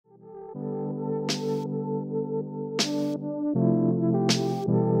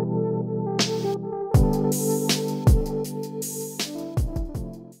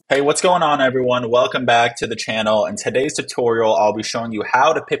Hey, what's going on everyone? Welcome back to the channel. In today's tutorial, I'll be showing you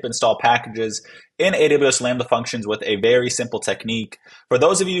how to pip install packages in AWS Lambda functions with a very simple technique. For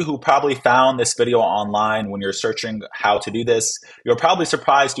those of you who probably found this video online when you're searching how to do this, you're probably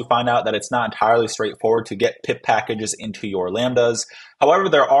surprised to find out that it's not entirely straightforward to get pip packages into your Lambdas. However,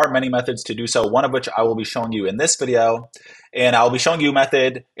 there are many methods to do so, one of which I will be showing you in this video. And I'll be showing you a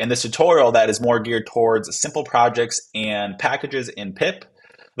method in this tutorial that is more geared towards simple projects and packages in pip.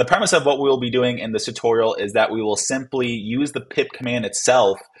 The premise of what we will be doing in this tutorial is that we will simply use the pip command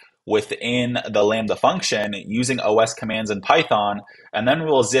itself within the Lambda function using OS commands in Python, and then we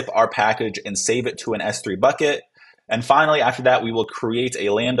will zip our package and save it to an S3 bucket. And finally, after that, we will create a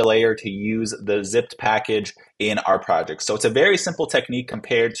Lambda layer to use the zipped package in our project. So it's a very simple technique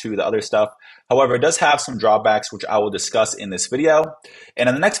compared to the other stuff. However, it does have some drawbacks, which I will discuss in this video. And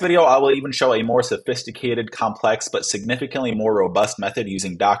in the next video, I will even show a more sophisticated, complex, but significantly more robust method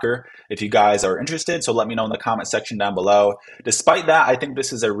using Docker if you guys are interested. So let me know in the comment section down below. Despite that, I think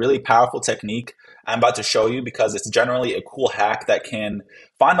this is a really powerful technique I'm about to show you because it's generally a cool hack that can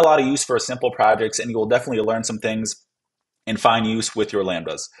find a lot of use for simple projects, and you will definitely learn some things and find use with your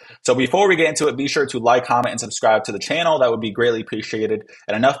Lambdas. So before we get into it, be sure to like, comment, and subscribe to the channel. That would be greatly appreciated.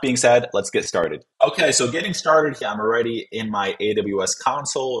 And enough being said, let's get started. Okay, so getting started here, I'm already in my AWS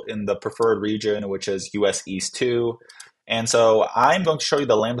console in the preferred region, which is US East 2. And so I'm going to show you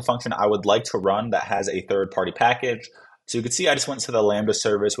the Lambda function I would like to run that has a third-party package. So you can see I just went to the Lambda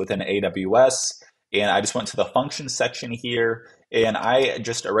service within AWS, and I just went to the function section here, and I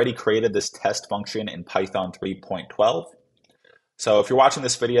just already created this test function in Python 3.12. So if you're watching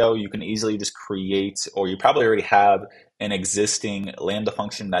this video, you can easily just create, or you probably already have an existing Lambda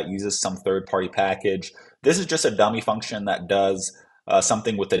function that uses some third-party package. This is just a dummy function that does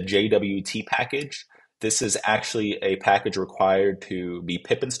something with a JWT package. This is actually a package required to be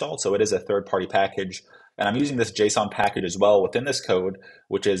pip installed, so it is a third-party package. And I'm using this JSON package as well within this code,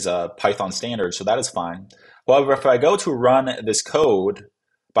 which is Python standard, so that is fine. However, if I go to run this code,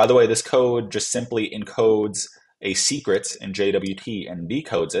 by the way, this code just simply encodes a secret in JWT and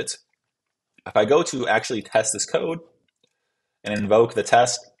decodes it. If I go to actually test this code and invoke the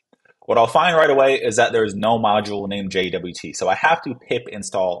test, what I'll find right away is that there's no module named JWT. So I have to pip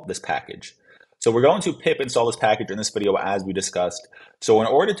install this package. So we're going to pip install this package in this video as we discussed. So in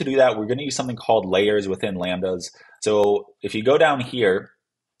order to do that, we're going to use something called layers within Lambdas. So if you go down here,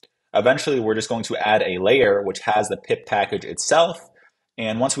 eventually we're just going to add a layer which has the pip package itself.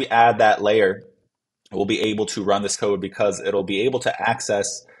 And once we add that layer, we'll be able to run this code because it'll be able to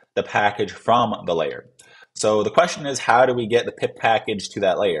access the package from the layer. So the question is, how do we get the pip package to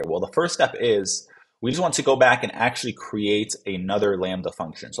that layer? Well, the first step is we just want to go back and actually create another Lambda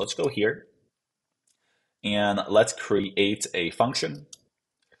function. So let's go here and let's create a function.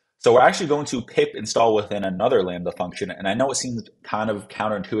 So we're actually going to pip install within another Lambda function. And I know it seems kind of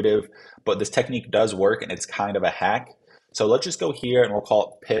counterintuitive, but this technique does work and it's kind of a hack. So let's just go here and we'll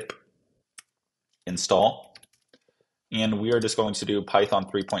call it pip install. And we are just going to do Python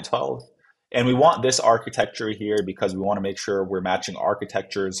 3.12. And we want this architecture here because we want to make sure we're matching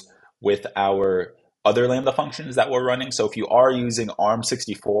architectures with our other Lambda functions that we're running. So if you are using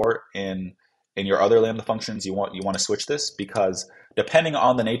ARM64 in your other Lambda functions, you want to switch this because depending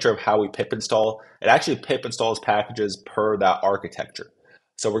on the nature of how we pip install, it actually pip installs packages per that architecture.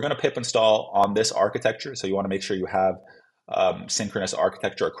 So we're going to pip install on this architecture. So you want to make sure you have synchronous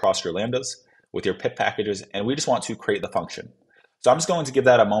architecture across your Lambdas with your pip packages, and we just want to create the function. So I'm just going to give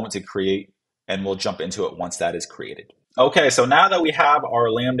that a moment to create, and we'll jump into it once that is created. Okay, so now that we have our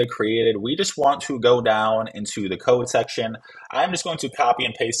Lambda created, we just want to go down into the code section. I'm just going to copy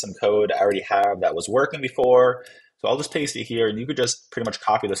and paste some code I already have that was working before. So I'll just paste it here, and you could just pretty much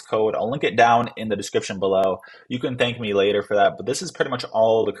copy this code. I'll link it down in the description below. You can thank me later for that, but this is pretty much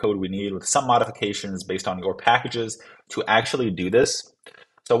all the code we need with some modifications based on your packages to actually do this.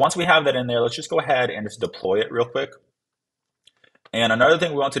 So once we have that in there, let's just go ahead and just deploy it real quick. And another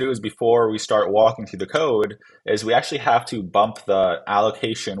thing we want to do is before we start walking through the code is we actually have to bump the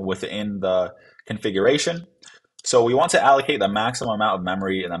allocation within the configuration. So we want to allocate the maximum amount of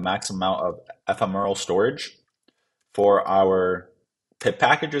memory and the maximum amount of ephemeral storage for our pip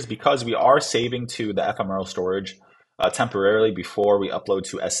packages because we are saving to the ephemeral storage temporarily before we upload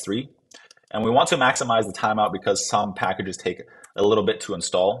to S3. And we want to maximize the timeout because some packages take a little bit to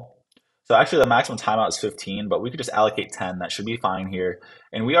install. So actually the maximum timeout is 15, but we could just allocate 10. That should be fine here.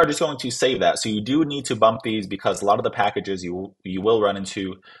 And we are just going to save that. So you do need to bump these because a lot of the packages you will run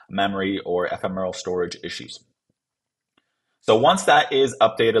into memory or ephemeral storage issues. So once that is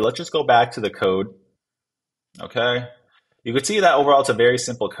updated, let's just go back to the code. Okay. You can see that overall it's a very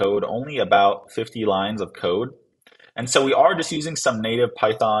simple code, only about 50 lines of code. And so we are just using some native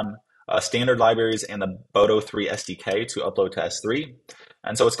Python standard libraries and the Boto3 SDK to upload to S3.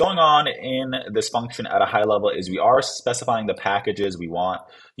 And so what's going on in this function at a high level is we are specifying the packages we want.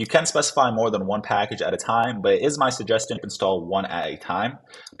 You can specify more than one package at a time, but it is my suggestion to install one at a time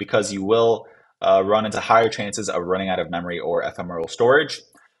because you will run into higher chances of running out of memory or ephemeral storage.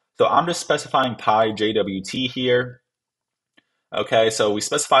 So I'm just specifying PyJWT here. Okay, so we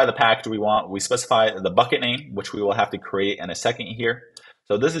specify the package we want. We specify the bucket name, which we will have to create in a second here.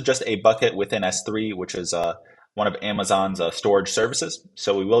 So this is just a bucket within S3, which is one of Amazon's storage services.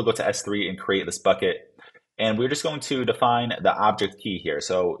 So we will go to S3 and create this bucket. And we're just going to define the object key here.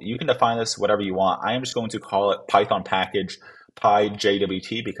 So you can define this whatever you want. I am just going to call it Python package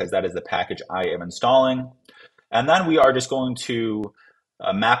PyJWT because that is the package I am installing. And then we are just going to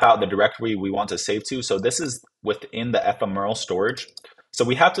map out the directory we want to save to. So this is within the ephemeral storage. So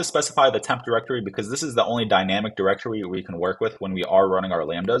we have to specify the temp directory because this is the only dynamic directory we can work with when we are running our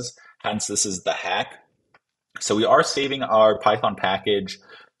Lambdas. Hence, this is the hack. So we are saving our Python package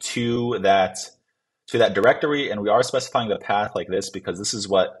to that directory, and we are specifying the path like this because this is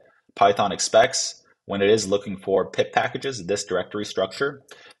what Python expects when it is looking for pip packages, this directory structure.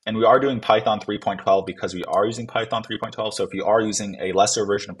 And we are doing Python 3.12 because we are using Python 3.12. So if you are using a lesser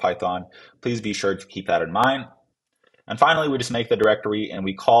version of Python, please be sure to keep that in mind. And finally, we just make the directory and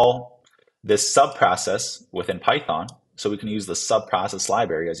we call this subprocess within Python. So we can use the subprocess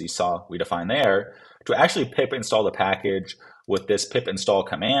library, as you saw we defined there, to actually pip install the package with this pip install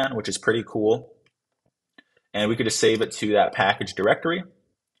command, which is pretty cool. And we could just save it to that package directory.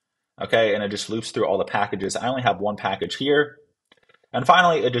 Okay, and it just loops through all the packages. I only have one package here. And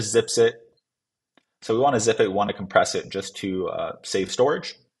finally, it just zips it. So we want to zip it, we want to compress it just to save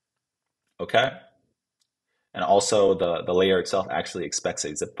storage. Okay. And also the layer itself actually expects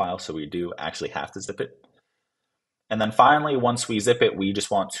a zip file, so we do actually have to zip it. And then finally, once we zip it, we just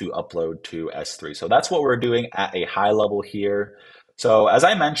want to upload to S3. So that's what we're doing at a high level here. So as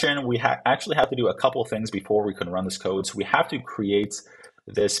I mentioned, we actually have to do a couple things before we can run this code. So we have to create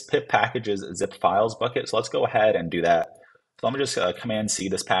this pip packages zip files bucket. So let's go ahead and do that. So let me just Command C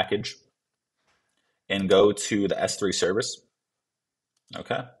this package and go to the S3 service.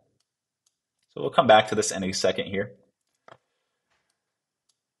 Okay. So we'll come back to this in a second here.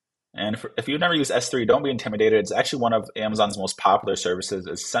 And if you've never used S3, don't be intimidated. It's actually one of Amazon's most popular services.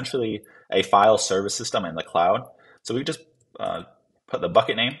 It's essentially a file service system in the cloud. So we just put the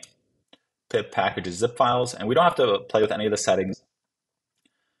bucket name, pip packages zip files, and we don't have to play with any of the settings.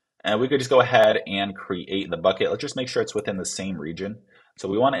 And we could just go ahead and create the bucket. Let's just make sure it's within the same region. So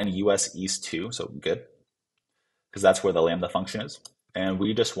we want it in US East 2, so good, because that's where the Lambda function is. And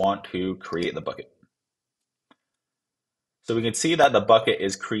we just want to create the bucket. So we can see that the bucket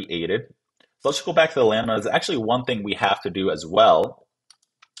is created. So let's go back to the Lambda. There's actually one thing we have to do as well.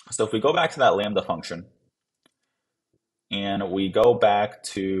 So if we go back to that Lambda function, and we go back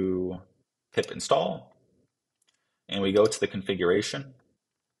to pip install, and we go to the configuration,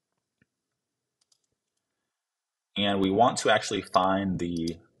 and we want to actually find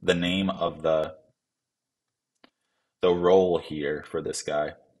the name of the role here for this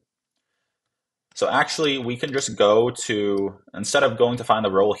guy. So actually we can just go to, instead of going to find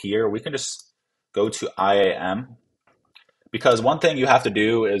the role here, we can just go to IAM, because one thing you have to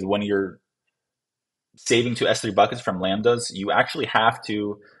do is when you're saving to S3 buckets from Lambdas, you actually have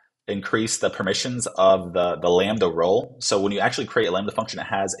to increase the permissions of the Lambda role. So when you actually create a Lambda function, it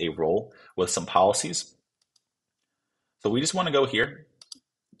has a role with some policies. So we just want to go here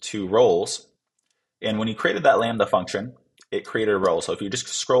to roles. And when you created that Lambda function, it created a role. So if you just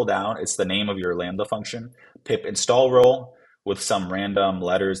scroll down, it's the name of your Lambda function, pip install role with some random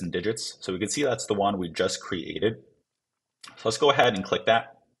letters and digits. So we can see that's the one we just created. So let's go ahead and click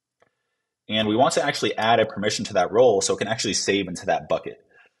that. And we want to actually add a permission to that role so it can actually save into that bucket.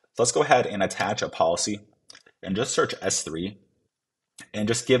 So let's go ahead and attach a policy and just search S3 and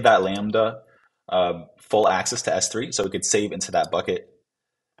just give that Lambda full access to S3 so it could save into that bucket.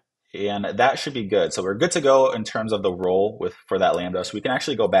 And that should be good. So we're good to go in terms of the role for that Lambda. So we can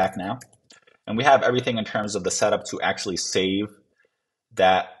actually go back now. And we have everything in terms of the setup to actually save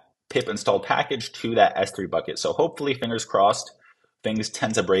that pip installed package to that S3 bucket. So hopefully, fingers crossed, things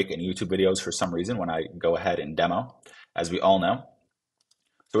tend to break in YouTube videos for some reason when I go ahead and demo, as we all know.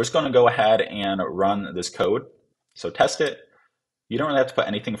 So we're just going to go ahead and run this code. So test it. You don't really have to put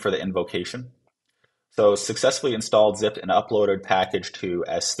anything for the invocation. So successfully installed, zipped, and uploaded package to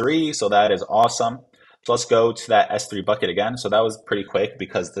S3. So that is awesome. So let's go to that S3 bucket again. So that was pretty quick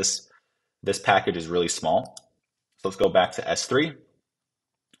because this package is really small. So let's go back to S3.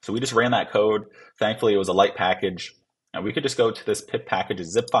 So we just ran that code. Thankfully, it was a light package. And we could just go to this pip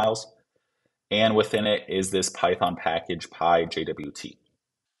packages zip files. And within it is this Python package pyjwt.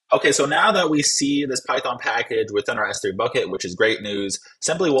 Okay, so now that we see this Python package within our S3 bucket, which is great news,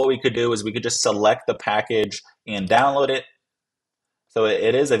 simply what we could do is we could just select the package and download it. So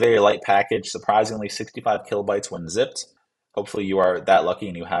it is a very light package, surprisingly 65 kilobytes when zipped. Hopefully you are that lucky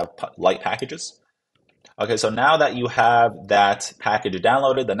and you have light packages. Okay, so now that you have that package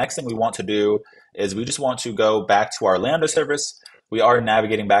downloaded, the next thing we want to do is we just want to go back to our Lambda service. We are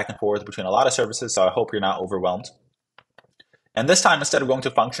navigating back and forth between a lot of services, so I hope you're not overwhelmed. And this time, instead of going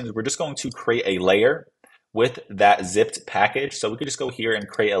to functions, we're just going to create a layer with that zipped package. So we could just go here and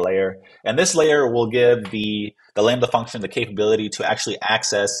create a layer. And this layer will give the Lambda function the capability to actually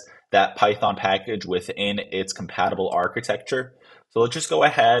access that Python package within its compatible architecture. So let's just go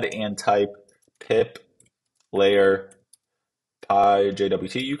ahead and type pip layer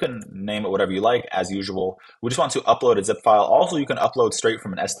pyjwt. You can name it whatever you like, as usual. We just want to upload a zip file. Also, you can upload straight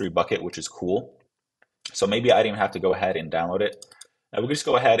from an S3 bucket, which is cool. So maybe I didn't even have to go ahead and download it. Now we can just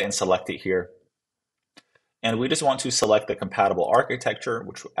go ahead and select it here. And we just want to select the compatible architecture,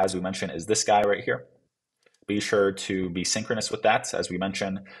 which, as we mentioned, is this guy right here. Be sure to be synchronous with that, as we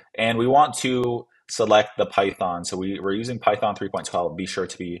mentioned. And we want to select the Python. So we're using Python 3.12. Be sure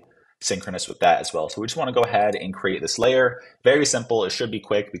to be synchronous with that as well. So we just want to go ahead and create this layer. Very simple. It should be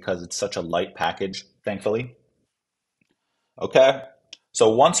quick because it's such a light package, thankfully. Okay. So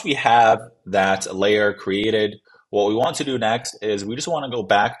once we have that layer created, what we want to do next is we just want to go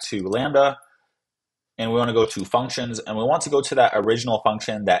back to Lambda and we want to go to functions and we want to go to that original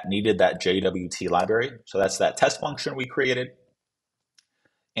function that needed that JWT library. So that's that test function we created.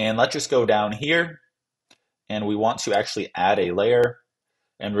 And let's just go down here and we want to actually add a layer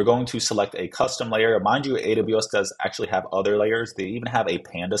and we're going to select a custom layer. Mind you, AWS does actually have other layers. They even have a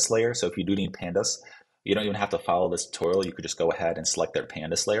pandas layer. So if you do need pandas, you don't even have to follow this tutorial. You could just go ahead and select their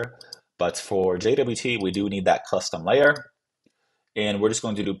pandas layer. But for JWT, we do need that custom layer. And we're just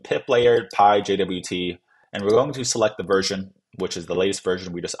going to do pip layer pyjwt. And we're going to select the version, which is the latest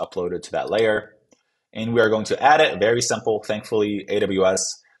version we just uploaded to that layer. And we are going to add it. Very simple. Thankfully, AWS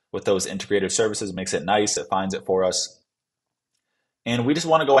with those integrated services makes it nice. It finds it for us. And we just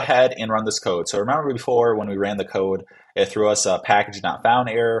want to go ahead and run this code. So remember before when we ran the code, it threw us a package not found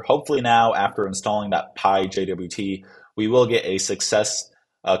error. Hopefully now after installing that pyjwt, we will get a success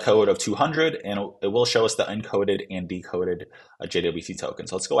code of 200 and it will show us the encoded and decoded JWT token.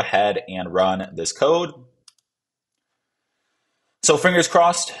 So let's go ahead and run this code. So fingers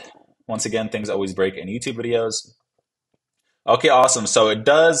crossed. Once again, things always break in YouTube videos. Okay, awesome. So it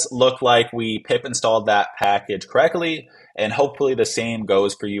does look like we pip installed that package correctly, and hopefully the same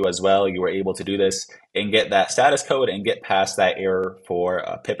goes for you as well. You were able to do this and get that status code and get past that error for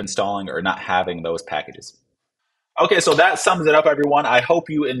pip installing or not having those packages. Okay, so that sums it up, everyone. I hope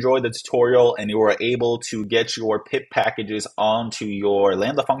you enjoyed the tutorial and you were able to get your pip packages onto your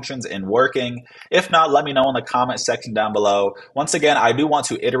Lambda functions and working. If not, let me know in the comment section down below. Once again, I do want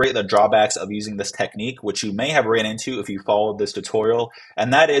to iterate the drawbacks of using this technique, which you may have ran into if you followed this tutorial,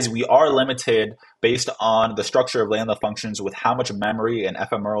 and that is we are limited based on the structure of Lambda functions with how much memory and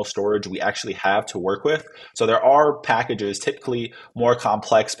ephemeral storage we actually have to work with. So there are packages, typically more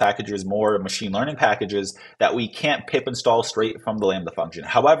complex packages, more machine learning packages that we can't pip install straight from the Lambda function.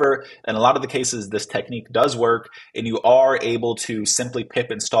 However, in a lot of the cases, this technique does work and you are able to simply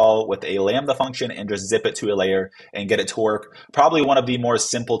pip install with a Lambda function and just zip it to a layer and get it to work. Probably one of the more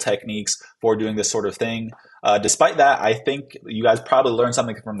simple techniques for doing this sort of thing. Despite that, I think you guys probably learned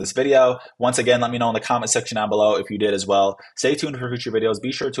something from this video. Once again, let me know in the comment section down below if you did as well. Stay tuned for future videos.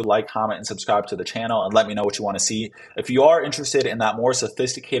 Be sure to like, comment, and subscribe to the channel and let me know what you want to see. If you are interested in that more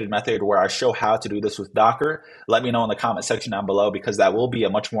sophisticated method where I show how to do this with Docker, let me know in the comment section down below because that will be a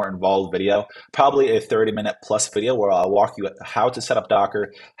much more involved video, probably a 30-minute plus video where I'll walk you how to set up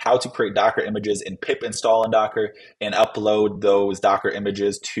Docker, how to create Docker images and pip install in Docker and upload those Docker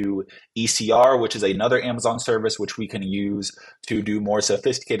images to ECR, which is another Amazon service which we can use to do more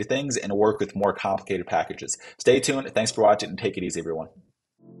sophisticated things and work with more complicated packages. Stay tuned. Thanks for watching and take it easy, everyone.